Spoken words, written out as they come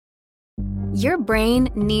Your brain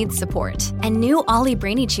needs support, and new Ollie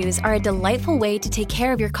Brainy Chews are a delightful way to take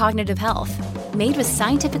care of your cognitive health. Made with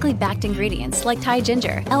scientifically backed ingredients like Thai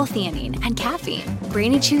ginger, L-theanine, and caffeine,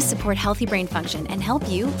 Brainy Chews support healthy brain function and help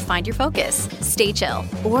you find your focus, stay chill,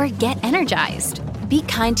 or get energized. Be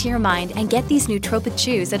kind to your mind and get these nootropic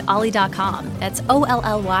chews at ollie.com. That's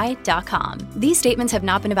OLLY.com. These statements have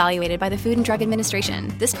not been evaluated by the Food and Drug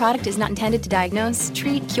Administration. This product is not intended to diagnose,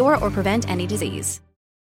 treat, cure, or prevent any disease.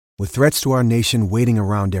 With threats to our nation waiting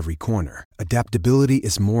around every corner, adaptability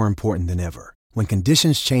is more important than ever. When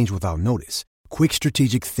conditions change without notice, quick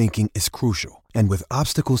strategic thinking is crucial. And with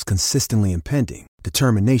obstacles consistently impending,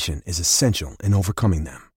 determination is essential in overcoming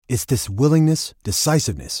them. It's this willingness,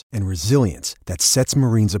 decisiveness, and resilience that sets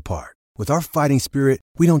Marines apart. With our fighting spirit,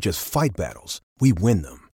 we don't just fight battles, we win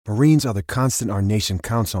them. Marines are the constant our nation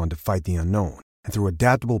counts on to fight the unknown. And through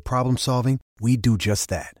adaptable problem solving, we do just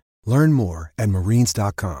that. Learn more at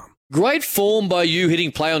marines.com. Great form by you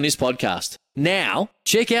hitting play on this podcast. Now,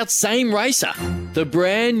 check out Same Racer, the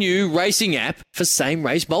brand new racing app for same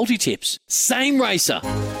race multi-tips. Same Racer.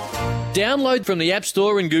 Download from the App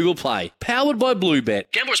Store and Google Play. Powered by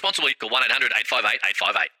Bluebet. Gamble responsibly. Call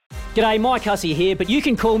 1-800-858-858. G'day, Mike Hussey here, but you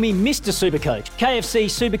can call me Mr. Supercoach. KFC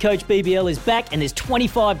Supercoach BBL is back and there's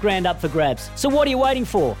 25 grand up for grabs. So what are you waiting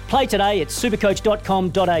for? Play today at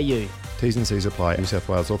supercoach.com.au. T's and C's apply. New South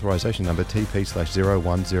Wales authorisation number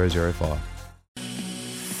TP/01005.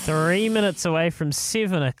 3 minutes away from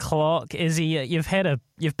 7 o'clock. Izzy, you've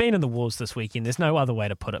been in the wars this weekend. There's no other way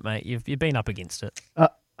to put it, mate. You've been up against it.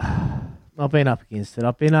 I've been up against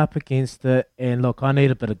it. And look, I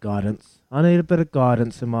need a bit of guidance.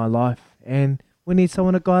 In my life. And we need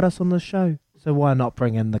someone to guide us on the show. So why not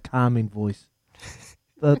bring in the calming voice?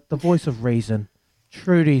 The voice of reason.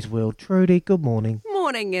 Trudy's Will. Trudy, good morning.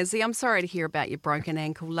 Morning, Izzy. I'm sorry to hear about your broken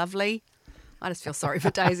ankle, lovely. I just feel sorry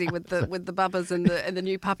for Daisy with the bubbers and the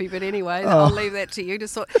new puppy, but anyway, I'll leave that to you to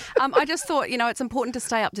sort. I just thought, it's important to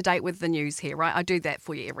stay up to date with the news here, right? I do that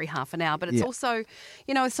for you every half an hour, but it's also,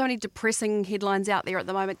 with so many depressing headlines out there at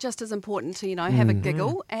the moment, just as important to, have a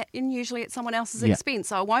giggle, and usually at someone else's expense.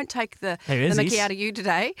 So I won't take the mickey out of you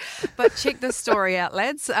today, but check this story out,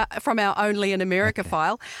 lads, from our Only in America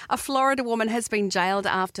file. A Florida woman has been jailed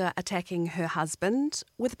after attacking her husband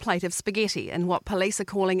with a plate of spaghetti in what police are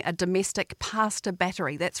calling a domestic pasta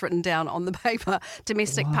battery. That's written down on the paper.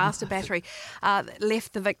 Domestic pasta battery.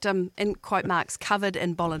 Left the victim, in quote marks, covered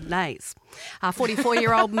in bolognese.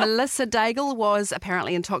 44-year-old Melissa Daigle was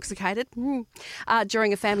apparently intoxicated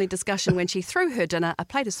during a family discussion when she threw her dinner, a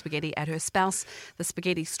plate of spaghetti, at her spouse. The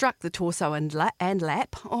spaghetti struck the torso and lap,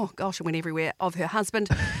 it went everywhere, of her husband.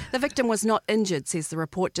 The victim was not injured, says the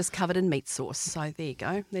report, just covered in meat sauce. So there you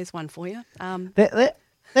go. There's one for you.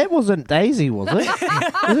 That wasn't Daisy, was it?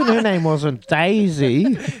 Her name wasn't Daisy.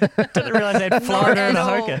 Didn't realise they had Florida and a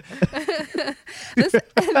hooker. This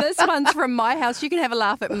one's from my house. You can have a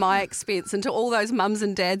laugh at my expense. And to all those mums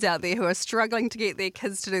and dads out there who are struggling to get their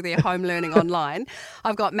kids to do their home learning online,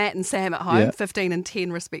 I've got Matt and Sam at home, 15 and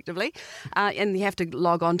 10 respectively. And you have to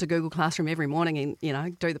log on to Google Classroom every morning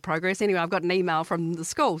and, do the progress. Anyway, I've got an email from the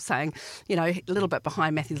school saying, a little bit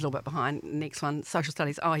behind, Matthew's a little bit behind. Next one, social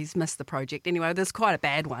studies, he's missed the project. Anyway, there's quite a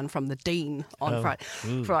bad one from the dean on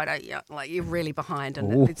Friday. Yeah, like you're really behind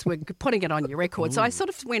and we're putting it on your record. So I sort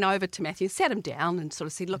of went over to Matthew, sat him down and sort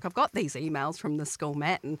of said, look, I've got these emails from the school,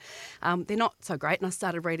 Matt, and they're not so great. And I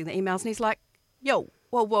started reading the emails and he's like, yo,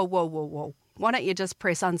 whoa. Why don't you just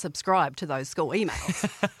press unsubscribe to those school emails?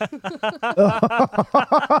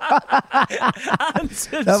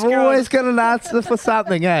 I've always got an answer for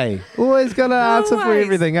something, eh? Always got an answer for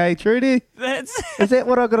everything, eh, Trudy? Is that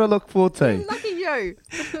what I've got to look forward to? Lucky you.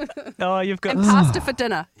 You've got... And pasta for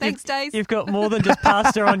dinner. Thanks, Daisy. You've got more than just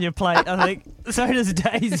pasta on your plate, I think. So does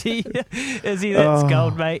Daisy. Izzy, that's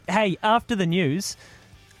gold, mate. Hey, after the news,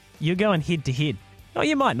 you're going head-to-head. Oh,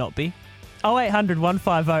 you might not be. 0800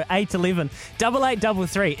 150 811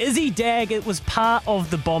 8833. Izzy Dag, it was part of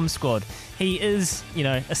the bomb squad. He is,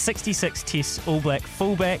 a 66 test All Black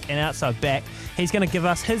fullback and outside back. He's going to give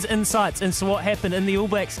us his insights into what happened in the All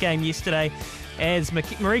Blacks game yesterday as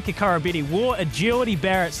Marika Koroibete wore a Geordie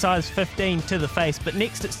Barrett size 15 to the face. But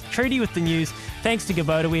next it's Trudy with the news. Thanks to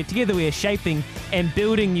Kubota. Together we are shaping and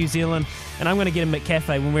building New Zealand. And I'm going to get him at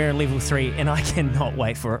Cafe when we're in level 3 and I cannot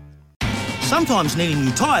wait for it. Sometimes needing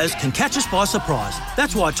new tyres can catch us by surprise.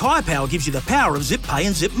 That's why Tyre Power gives you the power of Zip Pay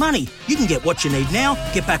and Zip Money. You can get what you need now,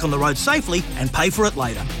 get back on the road safely and pay for it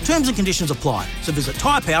later. Terms and conditions apply. So visit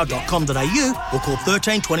tyrepower.com.au or call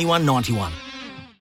 13 21 91.